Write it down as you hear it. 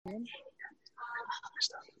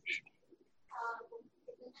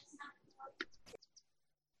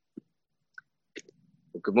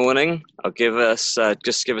Good morning. I'll give us a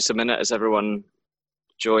minute as everyone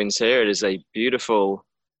joins here. It is a beautiful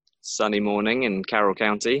sunny morning in Carroll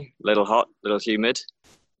County. Little hot, little humid.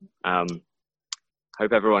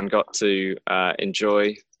 Hope everyone got to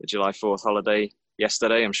enjoy the July 4th holiday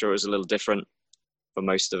yesterday. I'm sure it was a little different for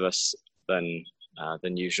most of us than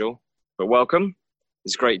usual. But welcome.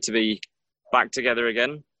 It's great to be back together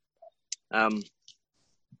again. I've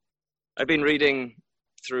been reading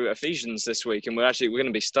through Ephesians this week, and we're going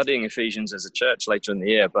to be studying Ephesians as a church later in the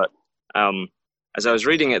year. But as I was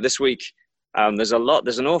reading it this week, there's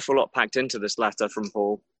an awful lot packed into this letter from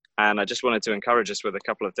Paul, and I just wanted to encourage us with a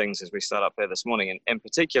couple of things as we start up here this morning. And in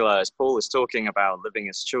particular, as Paul is talking about living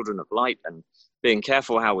as children of light and being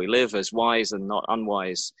careful how we live as wise and not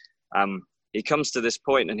unwise, he comes to this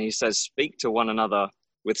point and he says, "Speak to one another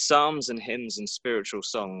with psalms and hymns and spiritual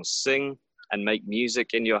songs. Sing and make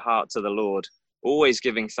music in your heart to the Lord, always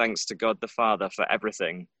giving thanks to God the Father for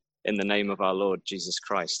everything in the name of our Lord Jesus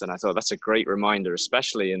Christ." And I thought that's a great reminder,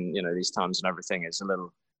 especially in these times when everything is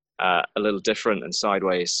a little different and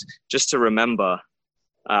sideways, just to remember,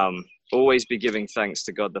 always be giving thanks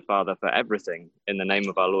to God the Father for everything in the name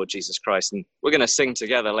of our Lord Jesus Christ. And we're going to sing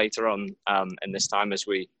together later on in this time as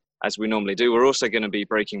we normally do. We're also going to be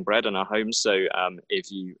breaking bread in our homes, so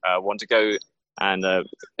if you want to go and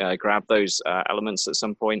grab those elements at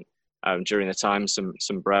some point during the time,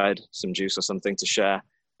 some bread, some juice or something to share,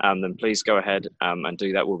 then please go ahead and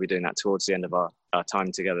do that. We'll be doing that towards the end of our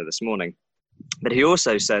time together this morning. But he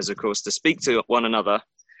also says, of course, to speak to one another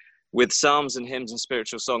with psalms and hymns and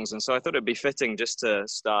spiritual songs. And so I thought it'd be fitting just to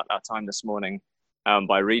start our time this morning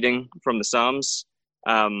by reading from the Psalms.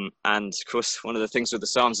 And of course, one of the things with the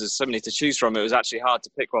Psalms is so many to choose from. It was actually hard to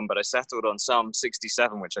pick one, but I settled on Psalm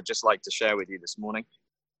 67, which I'd just like to share with you this morning.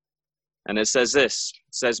 And it says this,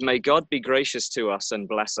 it says, "May God be gracious to us and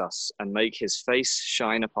bless us and make his face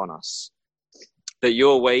shine upon us, that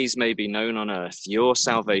your ways may be known on earth, your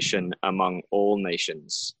salvation among all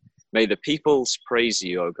nations. May the peoples praise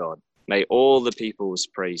you, O God. May all the peoples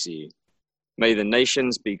praise you. May the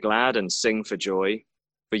nations be glad and sing for joy,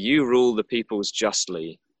 for you rule the peoples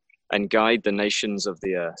justly and guide the nations of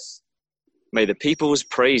the earth. May the peoples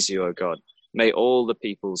praise you, O God. May all the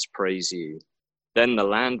peoples praise you. Then the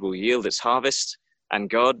land will yield its harvest, and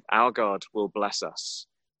God, our God, will bless us.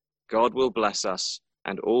 God will bless us,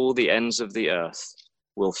 and all the ends of the earth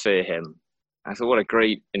will fear him." I thought, what a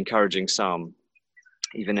great, encouraging psalm,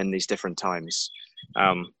 even in these different times.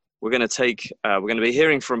 We're going to be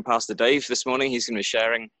hearing from Pastor Dave this morning. He's going to be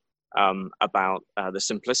sharing about the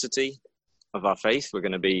simplicity of our faith. We're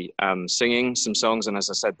going to be singing some songs, and as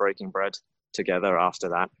I said, breaking bread together after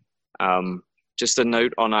that. Just a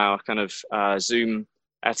note on our kind of Zoom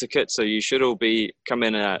etiquette. So you should all come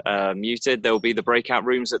in muted. There will be the breakout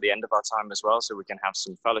rooms at the end of our time as well, so we can have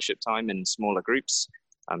some fellowship time in smaller groups.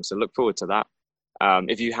 So look forward to that.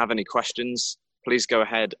 If you have any questions, please go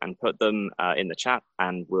ahead and put them in the chat,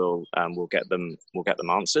 and we'll get them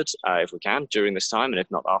answered if we can during this time, and if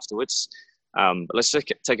not afterwards. But let's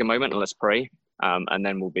take a moment and let's pray, and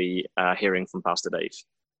then we'll be hearing from Pastor Dave.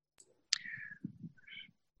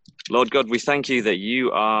 Lord God, we thank you that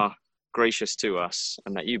you are gracious to us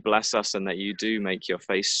and that you bless us and that you do make your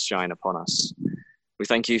face shine upon us. We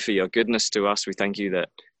thank you for your goodness to us. We thank you that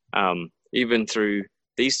even through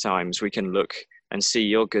these times, we can look and see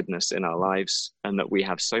your goodness in our lives and that we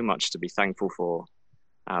have so much to be thankful for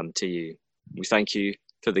to you. We thank you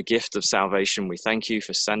for the gift of salvation. We thank you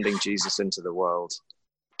for sending Jesus into the world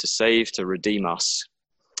to save, to redeem us,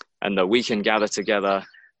 and that we can gather together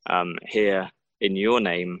here in your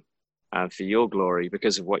name for your glory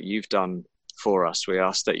because of what you've done for us. We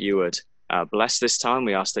ask that you would bless this time.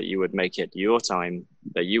 We ask that you would make it your time,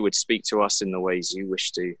 that you would speak to us in the ways you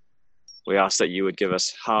wish to. We ask that you would give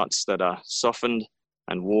us hearts that are softened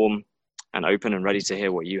and warm and open and ready to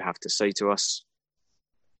hear what you have to say to us.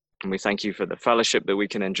 And we thank you for the fellowship that we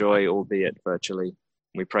can enjoy, albeit virtually.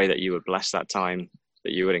 We pray that you would bless that time,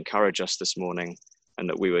 that you would encourage us this morning, and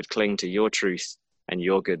that we would cling to your truth and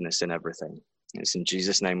your goodness in everything. It's in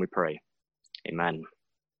Jesus' name we pray. Amen.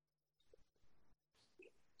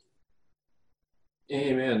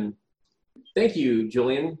 Amen. Thank you,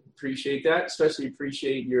 Julian. Appreciate that. Especially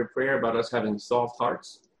appreciate your prayer about us having soft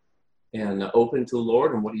hearts and open to the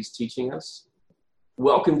Lord and what he's teaching us.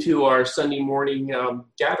 Welcome to our Sunday morning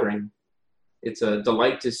gathering. It's a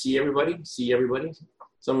delight to see everybody.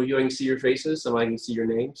 Some of you I can see your faces, some I can see your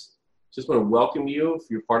names. Just want to welcome you if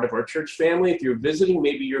you're part of our church family. If you're visiting,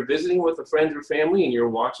 maybe you're visiting with a friend or family and you're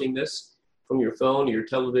watching this from your phone or your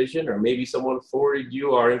television, or maybe someone forwarded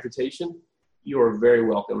you our invitation, you are very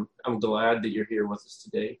welcome. I'm glad that you're here with us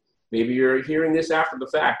today. Maybe you're hearing this after the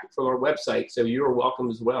fact from our website, so you are welcome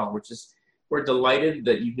as well. We're delighted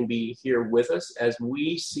that you can be here with us as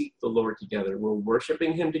we seek the Lord together. We're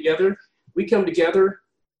worshiping him together. We come together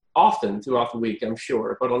often throughout the week, I'm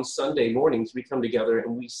sure, but on Sunday mornings we come together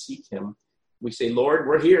and we seek him. We say, Lord,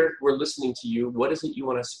 we're here. We're listening to you. What is it you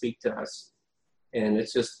want to speak to us? And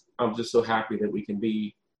I'm just so happy that we can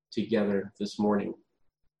be together this morning.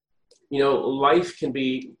 You know, life can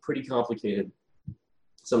be pretty complicated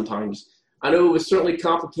sometimes. I know it was certainly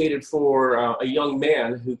complicated for a young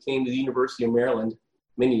man who came to the University of Maryland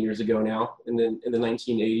many years ago now, in the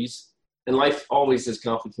 1980s. And life always is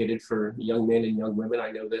complicated for young men and young women.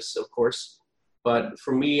 I know this, of course. But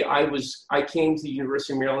for me, I came to the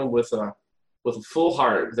University of Maryland with a full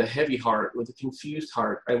heart, with a heavy heart, with a confused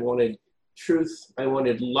heart. I wanted truth. I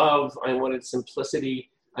wanted love. I wanted simplicity.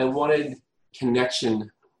 I wanted connection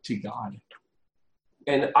to God.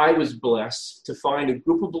 And I was blessed to find a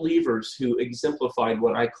group of believers who exemplified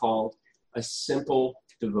what I called a simple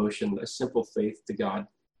devotion, a simple faith to God.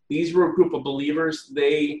 These were a group of believers.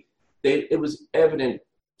 It was evident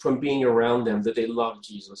from being around them that they loved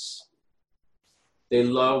Jesus. They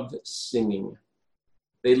loved singing.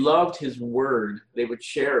 They loved his word. They would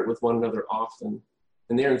share it with one another often.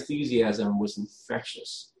 And their enthusiasm was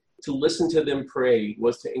infectious. To listen to them pray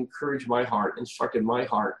was to encourage my heart, instructed my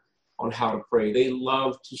heart on how to pray. They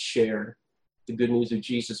loved to share the good news of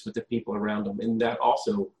Jesus with the people around them. And that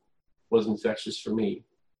also was infectious for me.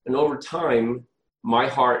 And over time, my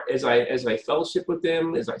heart, as I fellowship with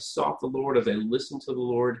them, as I sought the Lord, as I listened to the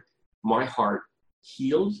Lord, my heart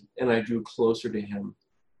healed and I drew closer to him.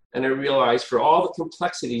 And I realized for all the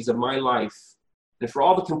complexities of my life and for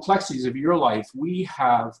all the complexities of your life, we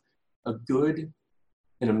have a good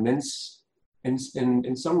and immense, and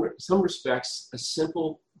in some respects, a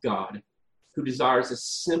simple God who desires a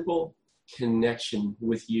simple connection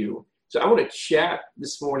with you. So I want to chat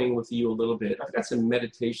this morning with you a little bit. I've got some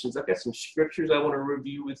meditations. I've got some scriptures I want to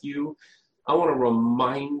review with you. I want to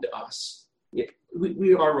remind us.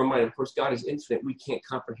 We are reminded, of course, God is infinite. We can't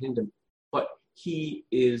comprehend him, but he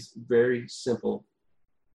is very simple.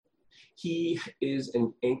 He is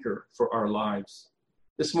an anchor for our lives.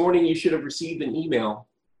 This morning, you should have received an email.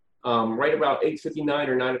 Right about 8:59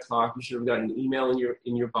 or 9 o'clock, you should have gotten an email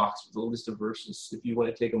in your box with a list of verses. If you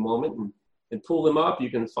want to take a moment and pull them up,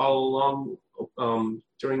 you can follow along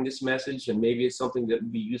during this message, and maybe it's something that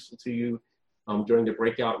would be useful to you during the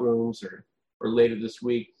breakout rooms or later this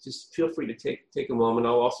week. Just feel free to take a moment.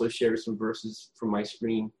 I'll also share some verses from my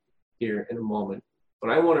screen here in a moment. But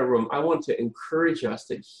I want to encourage us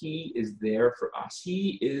that he is there for us.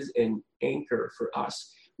 He is an anchor for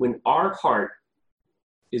us. When our heart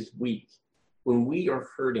is weak, when we are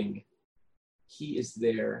hurting, he is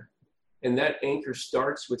there. And that anchor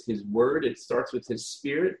starts with his word. It starts with his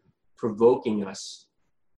spirit provoking us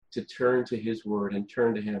to turn to his word and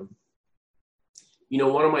turn to him. You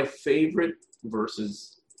know, one of my favorite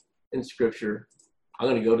verses in scripture, I'm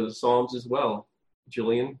going to go to the Psalms as well,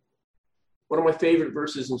 Julian. One of my favorite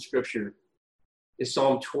verses in scripture is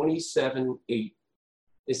Psalm 27:8.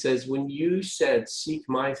 It says, when you said, seek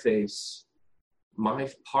my face,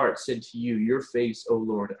 my heart said to you, your face, O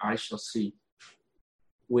Lord, I shall seek.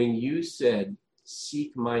 When you said,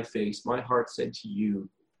 seek my face, my heart said to you,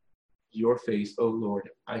 your face, O Lord,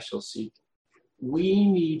 I shall seek.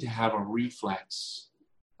 We need to have a reflex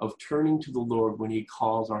of turning to the Lord when he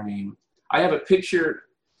calls our name. I have a picture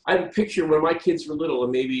when my kids were little,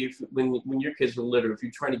 and maybe when your kids were little, if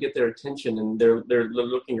you're trying to get their attention and they're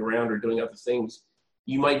looking around or doing other things,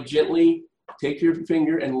 you might gently take your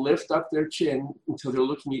finger and lift up their chin until they're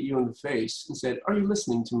looking at you in the face and said, are you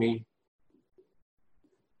listening to me?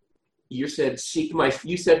 You said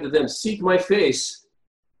to them, seek my face.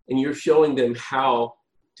 And you're showing them how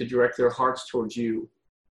to direct their hearts towards you.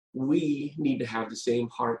 We need to have the same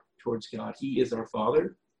heart towards God. He is our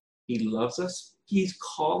Father. He loves us. He's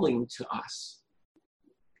calling to us.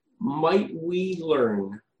 Might we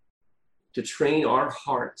learn to train our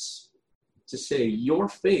hearts to say, your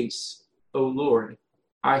face, O Lord,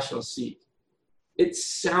 I shall seek. It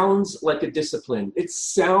sounds like a discipline. It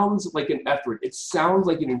sounds like an effort. It sounds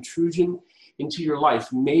like an intrusion into your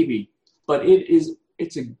life, maybe, but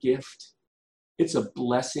it's a gift. It's a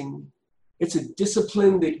blessing. It's a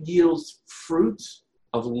discipline that yields fruit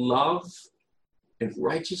of love and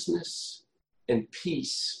righteousness and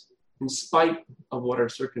peace in spite of what our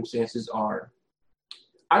circumstances are.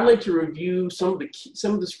 I'd like to review some of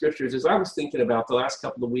the scriptures as I was thinking about the last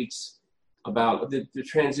couple of weeks about the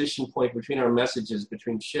transition point between our messages,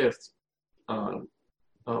 between shift.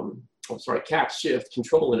 cap, shift,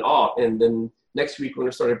 control, and awe. And then next week, we're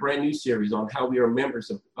going to start a brand new series on how we are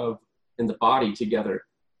members of in the body together.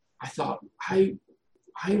 I thought, I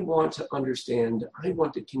want to understand, I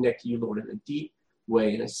want to connect to you, Lord, in a deep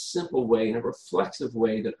way, in a simple way, in a reflexive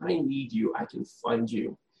way that I need you, I can find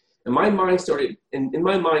you. And my mind started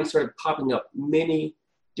popping up many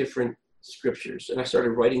different scriptures. And I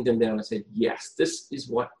started writing them down and said, yes, this is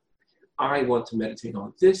what I want to meditate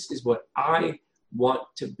on. This is what I want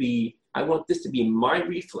to be. I want this to be my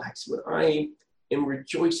reflex. When I am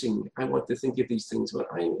rejoicing, I want to think of these things. When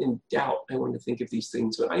I'm in doubt, I want to think of these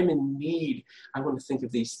things. When I'm in need, I want to think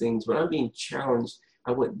of these things. When I'm being challenged,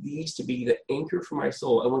 I want these to be the anchor for my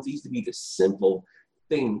soul. I want these to be the simple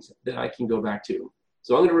things that I can go back to.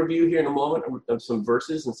 So I'm going to review here in a moment of some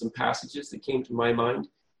verses and some passages that came to my mind.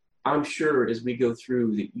 I'm sure as we go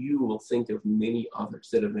through that you will think of many others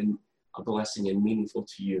that have been a blessing and meaningful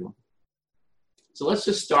to you. So let's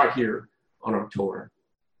just start here on our tour.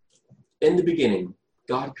 In the beginning,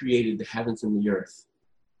 God created the heavens and the earth.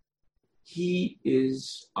 He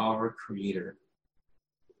is our creator.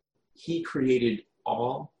 He created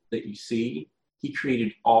all that you see. He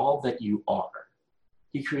created all that you are.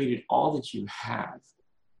 He created all that you have.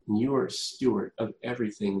 And you are a steward of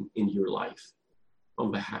everything in your life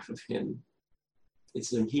on behalf of him.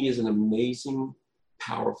 He is an amazing,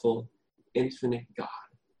 powerful, infinite God.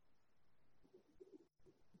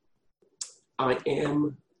 I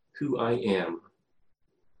am who I am.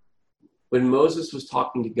 When Moses was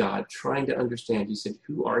talking to God, trying to understand, he said,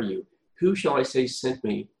 who are you? Who shall I say sent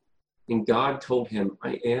me? And God told him,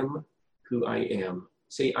 I am who I am.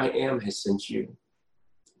 Say, I am has sent you.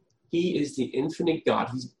 He is the infinite God.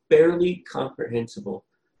 He's barely comprehensible,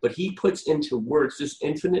 but he puts into words, this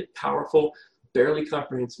infinite, powerful, barely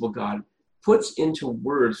comprehensible God puts into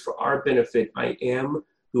words for our benefit, I am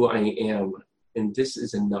who I am. And this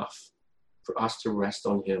is enough for us to rest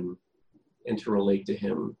on him and to relate to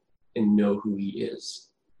him and know who he is,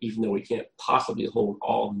 even though we can't possibly hold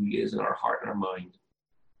all who he is in our heart and our mind.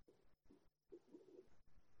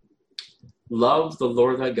 Love the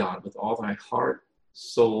Lord thy God with all thy heart,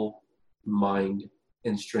 soul, mind,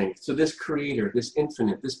 and strength. So this creator, this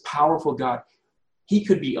infinite, this powerful God, he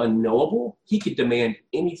could be unknowable. He could demand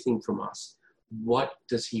anything from us. What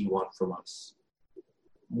does he want from us?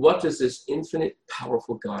 What does this infinite,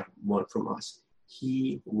 powerful God want from us?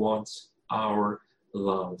 He wants our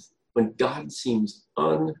love. When God seems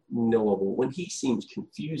unknowable, when he seems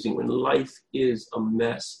confusing, when life is a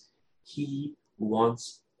mess, he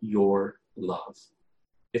wants your love.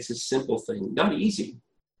 It's a simple thing, not easy.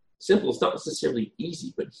 Simple is not necessarily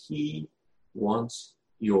easy, but he wants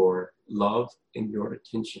your love and your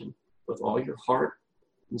attention with all your heart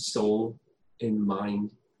and soul and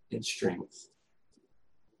mind and strength.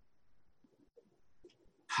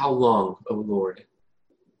 How long, O Lord?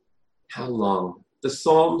 How long? The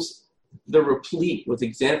Psalms, they're replete with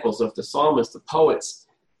examples of the psalmists, the poets,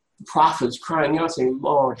 the prophets crying out, saying,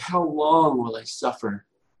 Lord, how long will I suffer?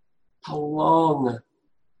 How long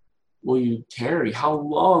will you tarry? How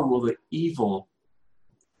long will the evil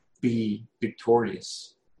be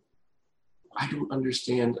victorious? I don't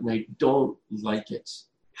understand and I don't like it.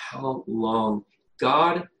 How long?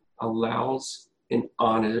 God allows and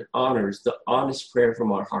honors the honest prayer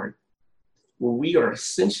from our heart, where we are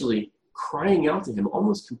essentially crying out to him,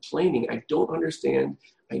 almost complaining, I don't understand,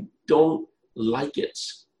 I don't like it.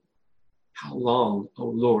 How long, oh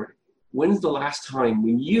Lord? When's the last time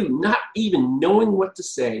when you, not even knowing what to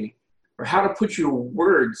say or how to put your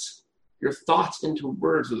words, your thoughts into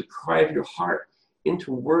words, or the cry of your heart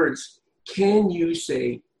into words, can you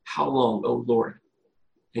say, how long, oh Lord,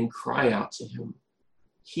 and cry out to him?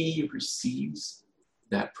 He receives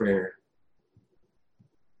that prayer.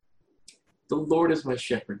 The Lord is my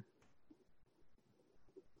shepherd.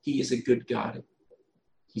 He is a good God.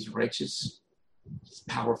 He's righteous. He's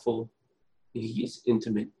powerful. He is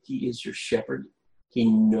intimate. He is your shepherd. He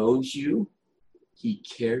knows you. He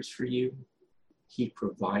cares for you. He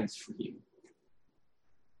provides for you.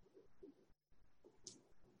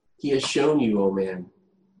 He has shown you, O man.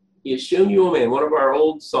 He has shown you, O man. One of our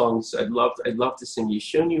old songs I'd love to sing. He has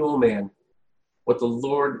shown you, O man, what the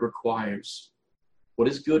Lord requires. What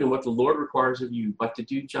is good and what the Lord requires of you, but to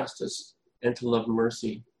do justice and to love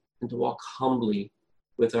mercy and to walk humbly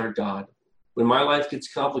with our God. When my life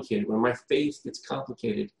gets complicated, when my faith gets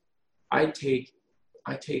complicated, I take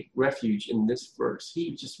refuge in this verse.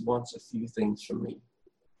 He just wants a few things from me: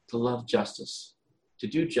 to love justice, to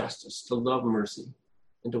do justice, to love mercy,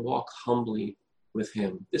 and to walk humbly with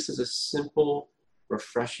him. This is a simple,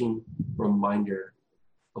 refreshing reminder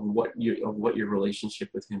of what your relationship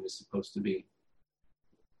with him is supposed to be.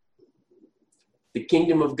 The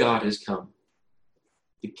kingdom of God has come.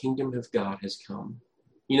 The kingdom of God has come.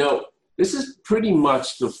 You know, this is pretty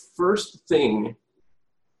much the first thing.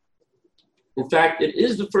 In fact, it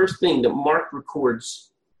is the first thing that Mark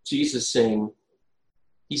records Jesus saying.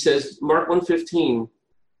 He says, Mark 1:15,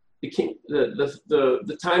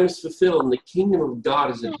 the time is fulfilled and the kingdom of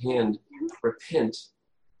God is at hand. Repent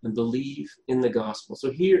and believe in the gospel.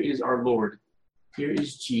 So here is our Lord. Here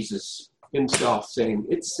is Jesus himself saying,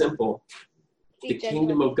 it's simple. The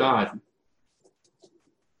kingdom of God.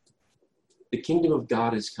 The kingdom of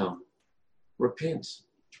God has come. Repent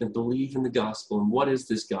and believe in the gospel. And what is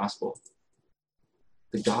this gospel?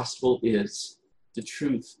 The gospel is the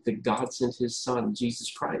truth that God sent his son,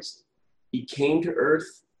 Jesus Christ. He came to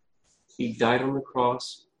earth. He died on the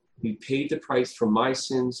cross. He paid the price for my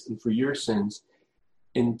sins and for your sins.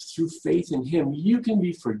 And through faith in him, you can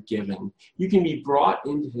be forgiven. You can be brought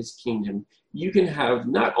into his kingdom. You can have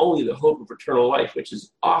not only the hope of eternal life, which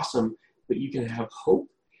is awesome, but you can have hope,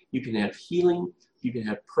 you can have healing, you can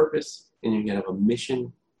have purpose, and you can have a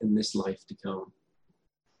mission in this life to come.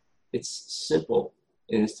 It's simple,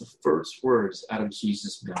 and it's the first words out of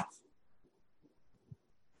Jesus' mouth.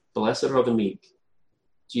 Blessed are the meek.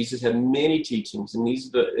 Jesus had many teachings, and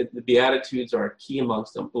the Beatitudes are key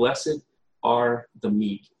amongst them. Blessed are the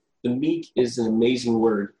meek. The meek is an amazing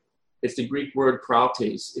word. It's the Greek word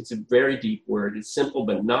prautes. It's a very deep word. It's simple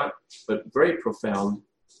but very profound.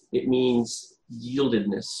 It means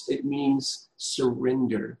yieldedness. It means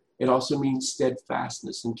surrender. It also means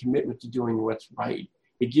steadfastness and commitment to doing what's right.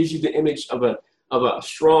 It gives you the image of a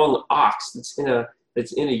strong ox that's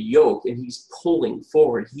in a yoke and he's pulling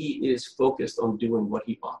forward. He is focused on doing what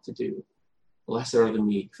he ought to do. Blessed are the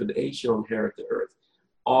meek, for they shall inherit the earth.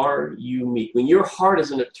 Are you meek? When your heart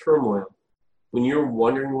is in a turmoil, when you're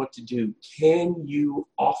wondering what to do, can you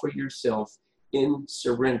offer yourself in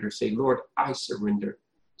surrender? Say, Lord, I surrender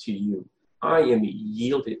to you. I am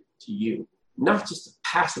yielded to you. Not just to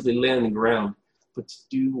passively lay on the ground, but to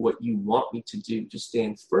do what you want me to do, to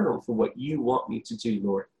stand firm for what you want me to do,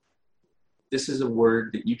 Lord. This is a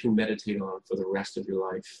word that you can meditate on for the rest of your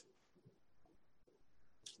life.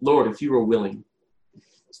 Lord, if you are willing.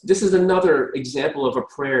 This is another example of a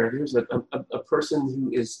prayer. Here's a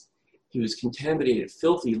person who was contaminated,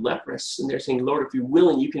 filthy, leprous, and they're saying, Lord, if you're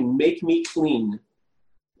willing, you can make me clean.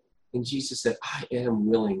 And Jesus said, I am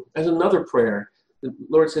willing. There's another prayer. The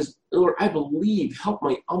Lord says, Lord, I believe, help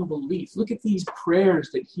my unbelief. Look at these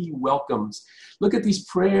prayers that he welcomes. Look at these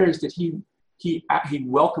prayers that he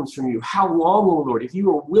welcomes from you. How long, O Lord? If you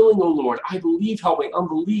are willing, O Lord, I believe, help my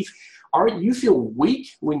unbelief. You feel weak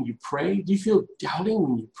when you pray? Do you feel doubting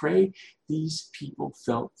when you pray? These people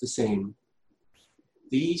felt the same.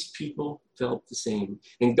 These people felt the same.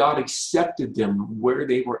 And God accepted them where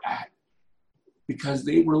they were at because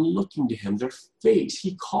they were looking to him. Their face,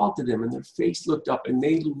 he called to them and their face looked up and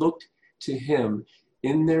they looked to him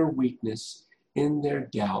in their weakness, in their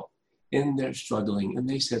doubt, in their struggling. And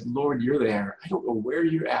they said, Lord, you're there. I don't know where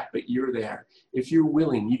you're at, but you're there. If you're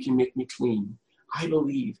willing, you can make me clean. I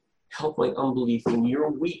believe. Help my unbelief. When you're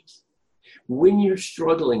weak, when you're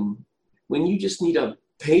struggling, when you just need a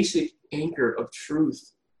basic anchor of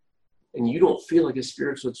truth and you don't feel like a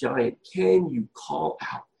spiritual giant, can you call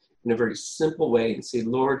out in a very simple way and say,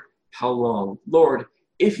 Lord, how long? Lord,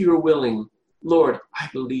 if you are willing, Lord, I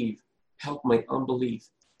believe. Help my unbelief.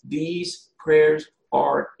 These prayers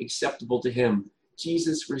are acceptable to him.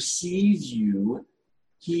 Jesus receives you.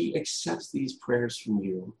 He accepts these prayers from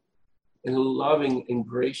you in a loving and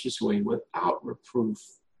gracious way without reproof,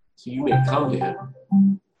 so you may come to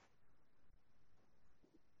him.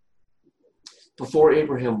 Before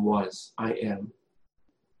Abraham was, I am.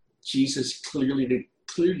 Jesus clearly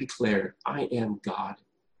declared, I am God.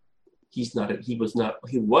 He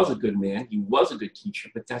was a good man. He was a good teacher,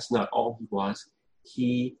 but that's not all he was.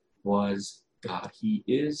 He was God. He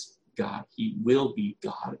is God. He will be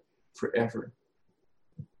God forever.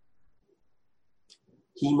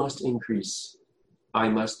 He must increase. I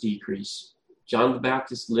must decrease. John the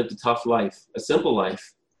Baptist lived a tough life, a simple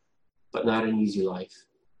life, but not an easy life.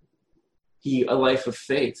 A life of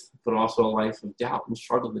faith, but also a life of doubt and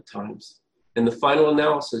struggle at times. In the final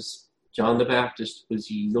analysis, John the Baptist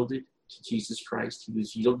was yielded to Jesus Christ. He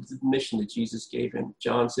was yielded to the mission that Jesus gave him.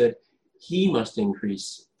 John said, he must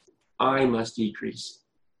increase. I must decrease.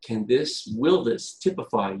 Will this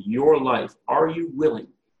typify your life? Are you willing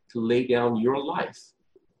to lay down your life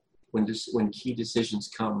when key decisions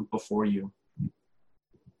come before you?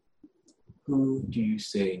 Who do you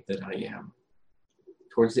say that I am?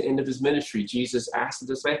 Towards the end of his ministry, Jesus asked the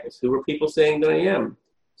disciples, who are people saying that I am?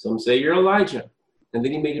 Some say you're Elijah. And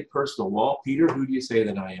then he made it personal. Well, Peter, who do you say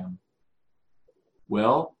that I am?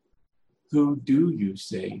 Well, who do you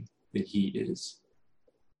say that he is?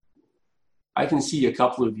 I can see a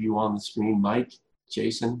couple of you on the screen. Mike,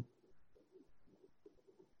 Jason,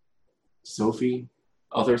 Sophie,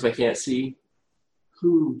 others I can't see.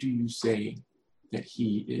 Who do you say that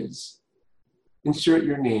he is? Insert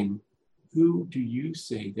your name. Who do you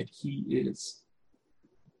say that he is?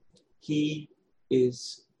 He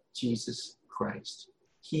is Jesus Christ.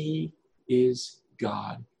 He is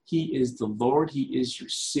God. He is the Lord. He is your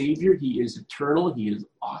Savior. He is eternal. He is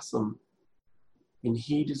awesome. And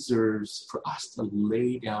he deserves for us to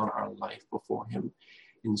lay down our life before him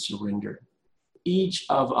and surrender. Each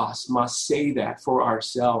of us must say that for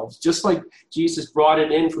ourselves. Just like Jesus brought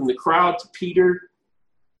it in from the crowd to Peter,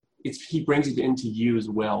 he brings it into you as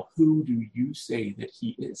well. Who do you say that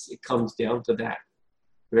he is? It comes down to that.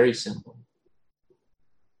 Very simple.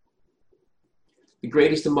 The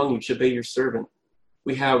greatest among you shall be your servant.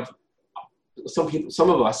 We have some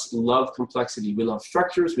of us love complexity. We love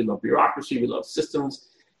structures. We love bureaucracy. We love systems.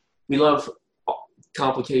 We love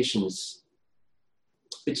complications.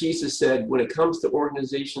 But Jesus said, when it comes to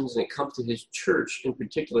organizations and it comes to his church in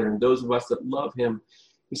particular, and those of us that love him,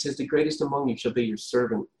 he says, the greatest among you shall be your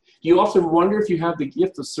servant. Do you often wonder if you have the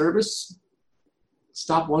gift of service?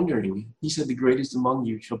 Stop wondering. He said, the greatest among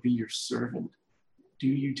you shall be your servant. Do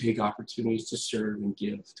you take opportunities to serve and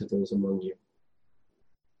give to those among you?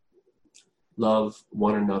 Love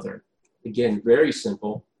one another. Again, very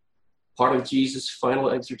simple. Part of Jesus'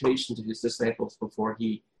 final exhortation to his disciples before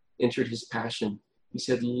he entered his passion. He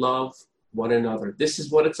said, love one another. This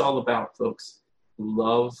is what it's all about, folks.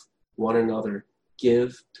 Love one another.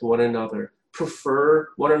 Give to one another. Prefer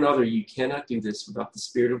one another. You cannot do this without the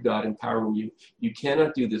Spirit of God empowering you. You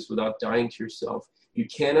cannot do this without dying to yourself. You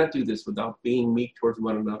cannot do this without being meek towards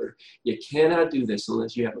one another. You cannot do this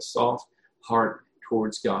unless you have a soft heart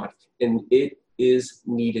towards God. And it is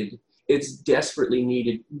needed. It's desperately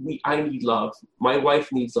needed. I need love. My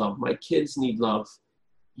wife needs love. My kids need love.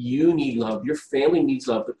 You need love. Your family needs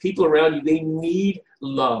love. The people around you, they need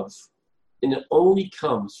love. And it only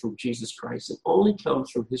comes from Jesus Christ. It only comes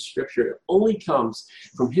from his scripture. It only comes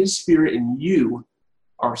from his Spirit, and you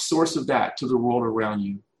are a source of that to the world around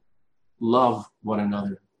you. Love one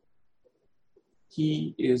another.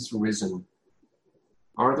 He is risen.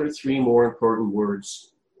 Are there three more important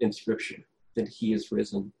words in scripture than he is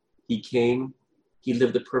risen? He came. He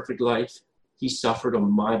lived a perfect life. He suffered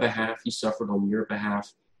on my behalf. He suffered on your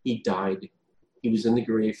behalf. He died. He was in the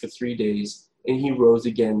grave for 3 days, and he rose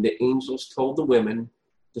again. The angels told the women,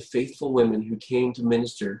 the faithful women who came to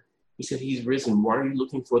minister, he said, he's risen. Why are you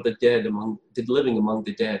looking for the dead living among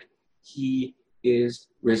the dead? He is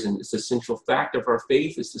risen. It's the central fact of our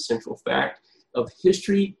faith. It's the central fact of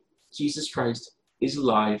history. Jesus Christ is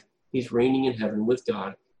alive. He's reigning in heaven with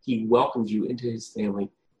God. He welcomes you into his family,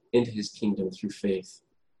 into his kingdom through faith.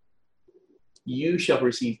 You shall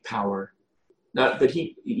receive power.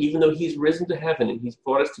 Even though he's risen to heaven and he's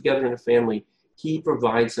brought us together in a family, he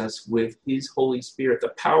provides us with his Holy Spirit.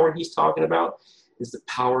 The power he's talking about is the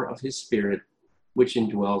power of his Spirit, which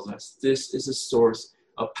indwells us. This is a source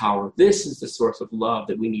of power. This is the source of love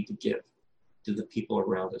that we need to give to the people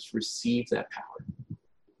around us. Receive that power.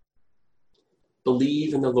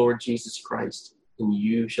 Believe in the Lord Jesus Christ, and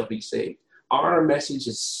you shall be saved. Our message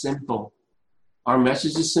is simple. Our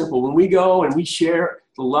message is simple. When we go and we share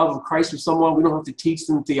the love of Christ with someone, we don't have to teach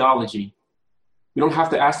them theology. We don't have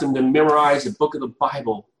to ask them to memorize a book of the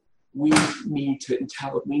Bible. We need to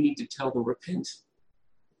tell them, repent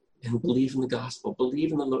and believe in the gospel.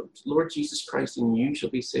 Believe in the Lord Jesus Christ, and you shall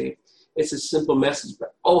be saved. It's a simple message,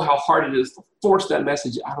 but oh, how hard it is to force that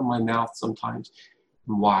message out of my mouth sometimes.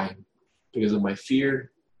 And why? Because of my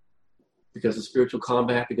fear, because of spiritual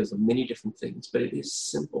combat, because of many different things. But it is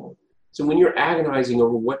simple. So when you're agonizing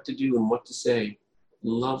over what to do and what to say,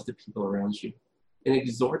 love the people around you and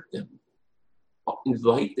exhort them.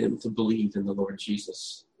 Invite them to believe in the Lord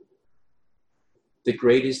Jesus. The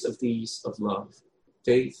greatest of these of love.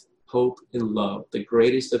 Faith, hope, and love. The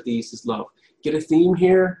greatest of these is love. Get a theme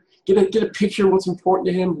here. Get a picture of what's important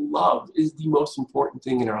to him. Love is the most important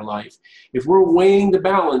thing in our life. If we're weighing the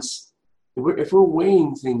balance, if we're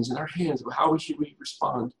weighing things in our hands of how we should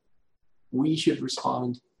respond, we should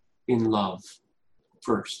respond in love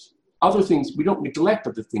first. Other things, we don't neglect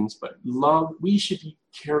other things, but love, we should be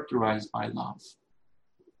characterized by love.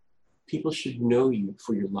 People should know you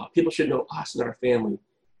for your love. People should know us and our family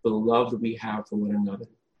for the love that we have for one another.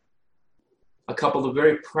 A couple of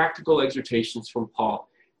very practical exhortations from Paul.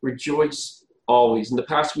 Rejoice always. In the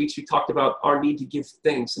past weeks, we talked about our need to give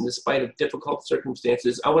thanks in spite of difficult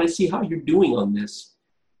circumstances. I want to see how you're doing on this.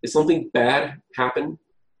 Has something bad happened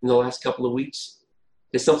in the last couple of weeks?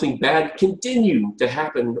 Has something bad continued to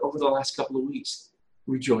happen over the last couple of weeks?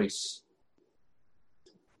 Rejoice.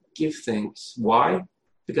 Give thanks. Why?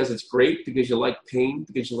 Because it's great? Because you like pain?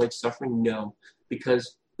 Because you like suffering? No.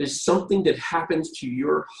 Because there's something that happens to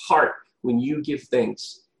your heart when you give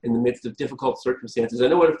thanks in the midst of difficult circumstances. I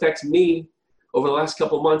know it affects me. Over the last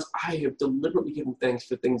couple of months, I have deliberately given thanks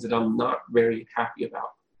for things that I'm not very happy about.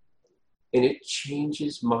 And it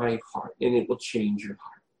changes my heart, and it will change your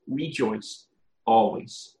heart. Rejoice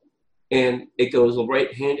always. And it goes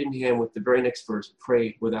right hand in hand with the very next verse,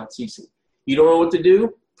 pray without ceasing. You don't know what to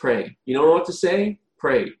do? Pray. You don't know what to say?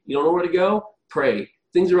 Pray. You don't know where to go? Pray.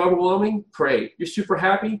 Things are overwhelming? Pray. You're super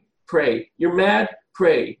happy? Pray. You're mad?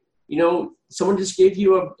 Pray. You know, someone just gave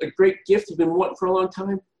you a great gift you've been wanting for a long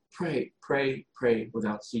time? Pray, pray, pray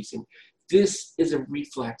without ceasing. This is a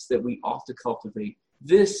reflex that we ought to cultivate.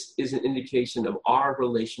 This is an indication of our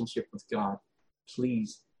relationship with God.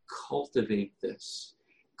 Please cultivate this.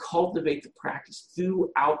 Cultivate the practice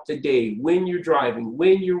throughout the day, when you're driving,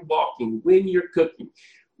 when you're walking, when you're cooking,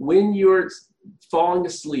 when you're falling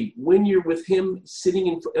asleep, when you're with him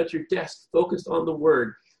sitting at your desk, focused on the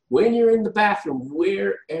word, when you're in the bathroom,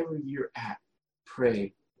 wherever you're at,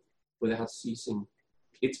 pray without ceasing.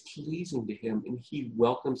 It's pleasing to him, and he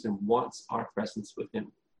welcomes and wants our presence with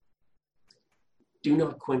him. Do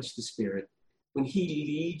not quench the Spirit. When he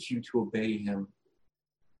leads you to obey him,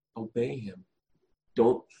 obey him.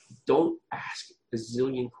 Don't ask a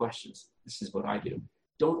zillion questions. This is what I do.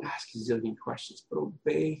 Don't ask a zillion questions, but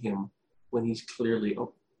obey him when he's clearly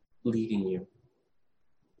leading you.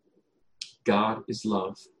 God is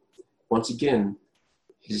love. Once again,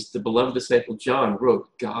 the beloved disciple John wrote,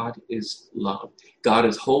 God is love. God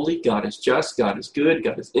is holy, God is just, God is good,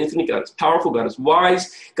 God is infinite, God is powerful, God is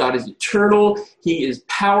wise, God is eternal, he is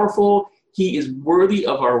powerful, he is worthy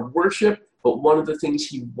of our worship. But one of the things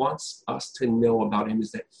he wants us to know about him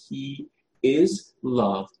is that he is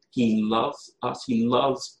love. He loves us. He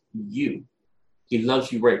loves you. He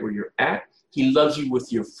loves you right where you're at. He loves you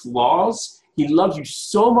with your flaws. He loves you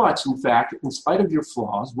so much, in fact, in spite of your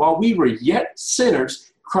flaws, while we were yet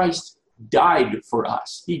sinners, Christ died for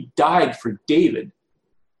us. He died for David,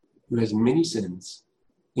 who has many sins,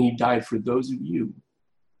 and he died for those of you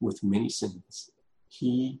with many sins.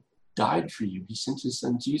 He died for you. He sent his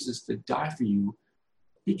son Jesus to die for you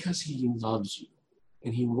because he loves you,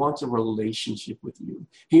 and he wants a relationship with you.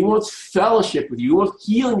 He wants fellowship with you. He wants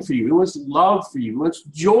healing for you. He wants love for you. He wants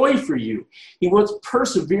joy for you. He wants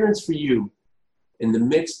perseverance for you in the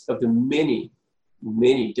midst of the many,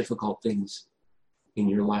 many difficult things in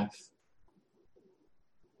your life.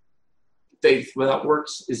 Faith without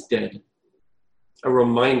works is dead. A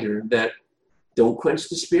reminder that don't quench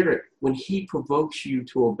the Spirit. When he provokes you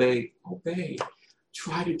to obey, obey.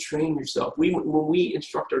 Try to train yourself. When we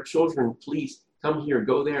instruct our children, please come here,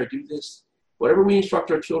 go there, do this. Whatever we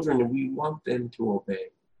instruct our children, we want them to obey.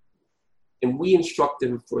 And we instruct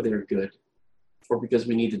them for their good, or because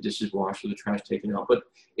we need the dishes washed or the trash taken out. But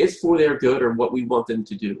it's for their good or what we want them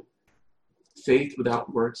to do. Faith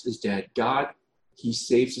without works is dead. God, he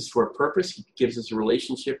saves us for a purpose. He gives us a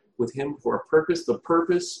relationship with him for a purpose. The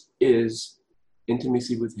purpose is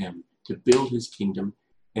intimacy with him, to build his kingdom.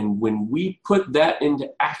 And when we put that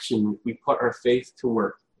into action, we put our faith to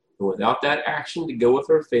work. And without that action to go with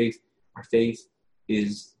our faith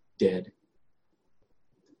is dead.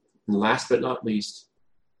 And last but not least,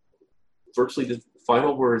 virtually the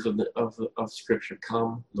final words of Scripture,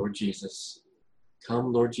 come, Lord Jesus.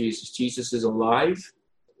 Come, Lord Jesus. Jesus is alive.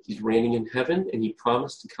 He's reigning in heaven, and he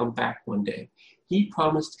promised to come back one day. He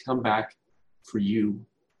promised to come back for you.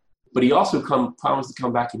 But he also promised to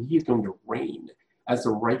come back, and he is going to reign as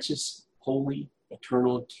the righteous, holy,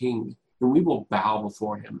 eternal King. And we will bow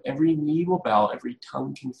before him. Every knee will bow, every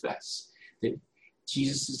tongue confess that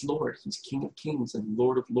Jesus is Lord. He's King of kings and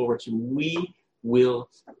Lord of lords. And we will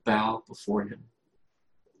bow before him.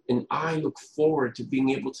 And I look forward to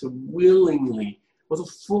being able to willingly, with a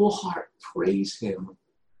full heart, praise him.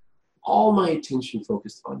 All my attention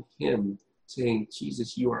focused on him, saying,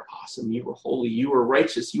 Jesus, you are awesome. You are holy. You are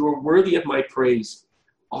righteous. You are worthy of my praise.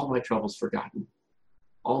 All my troubles forgotten.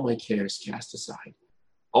 All my cares cast aside.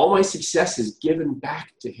 All my successes given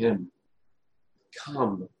back to him.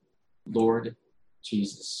 Come, Lord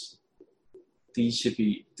Jesus. This should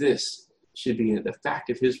be the fact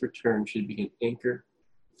of his return should be an anchor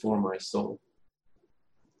for my soul.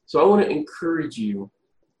 So I want to encourage you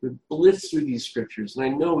to blitz through these scriptures. And I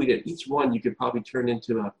know that each one you could probably turn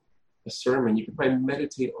into a sermon. You could probably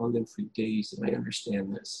meditate on them for days, and I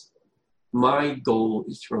understand this. My goal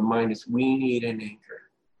is to remind us we need an anchor.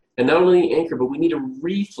 And not only an anchor, but we need a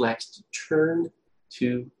reflex to turn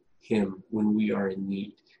to him when we are in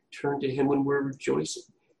need. Turn to him when we're rejoicing.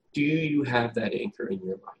 Do you have that anchor in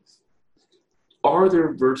your life? Are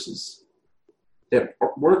there verses that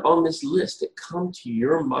weren't on this list that come to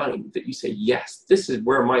your mind that you say, yes, this is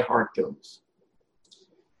where my heart goes?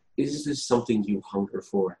 Is this something you hunger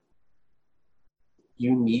for?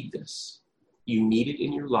 You need this. You need it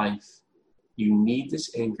in your life. You need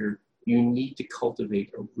this anchor. You need to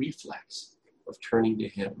cultivate a reflex of turning to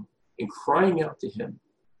him and crying out to him,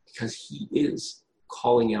 because he is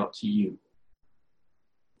calling out to you.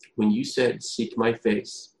 When you said, seek my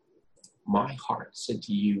face, my heart said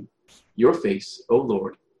to you, your face, O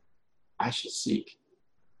Lord, I shall seek.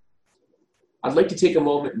 I'd like to take a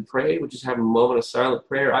moment and pray. We'll just have a moment of silent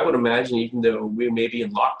prayer. I would imagine, even though we may be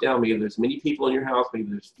in lockdown, maybe there's many people in your house, maybe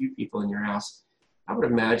there's few people in your house, I would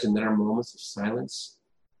imagine that our moments of silence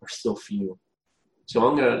are still few. So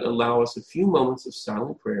I'm going to allow us a few moments of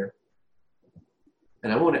silent prayer.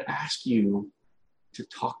 And I want to ask you to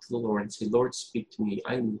talk to the Lord and say, Lord, speak to me.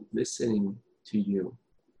 I'm listening to you.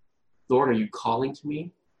 Lord, are you calling to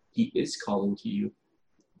me? He is calling to you.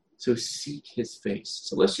 So seek his face.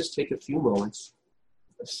 So let's just take a few moments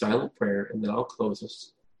of silent prayer, and then I'll close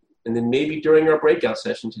us. And then maybe during our breakout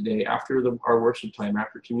session today, after our worship time,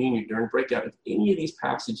 after communion, during breakout, if any of these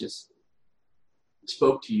passages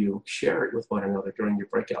spoke to you, share it with one another during your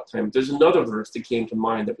breakout time. If there's another verse that came to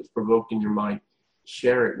mind that was provoked in your mind,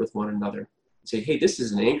 share it with one another. Say, hey, this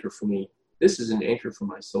is an anchor for me. This is an anchor for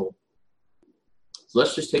my soul. So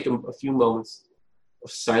let's just take a few moments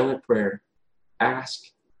of silent prayer. Ask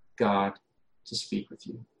God to speak with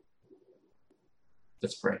you.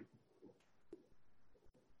 Let's pray.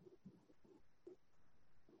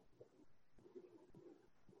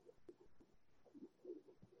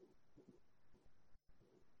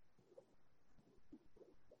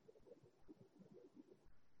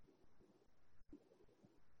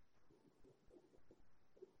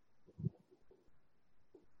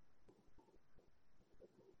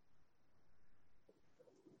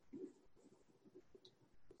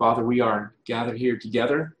 Father, we are gathered here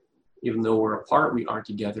together. Even though we're apart, we are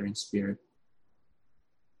together in spirit.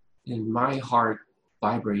 And my heart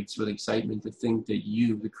vibrates with excitement to think that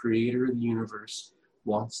you, the creator of the universe,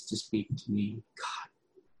 wants to speak to me. God,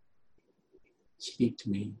 speak to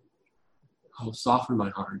me. Oh, soften my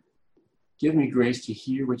heart. Give me grace to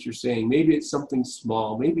hear what you're saying. Maybe it's something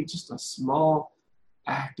small. Maybe just a small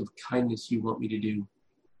act of kindness you want me to do.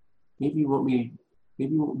 Maybe you want me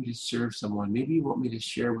to serve someone. Maybe you want me to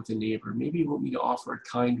share with a neighbor. Maybe you want me to offer a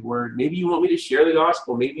kind word. Maybe you want me to share the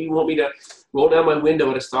gospel. Maybe you want me to roll down my window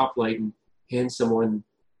at a stoplight and hand someone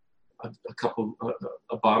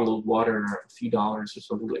a bottle of water or a few dollars or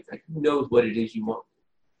something like that. Who knows what it is you want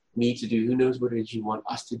me to do? Who knows what it is you want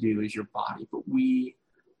us to do as your body? But we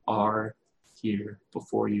are here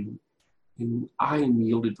before you. And I am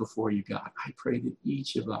yielded before you, God. I pray that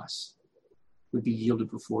each of us would be yielded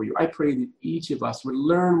before you. I pray that each of us would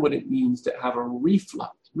learn what it means to have a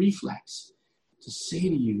reflex to say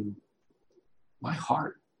to you, my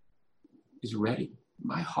heart is ready.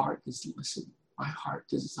 My heart is listening. My heart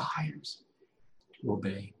desires to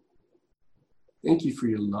obey. Thank you for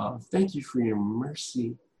your love. Thank you for your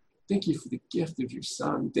mercy. Thank you for the gift of your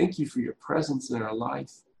Son. Thank you for your presence in our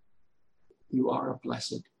life. You are a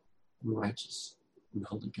blessed and righteous and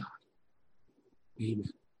holy God.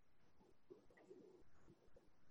 Amen.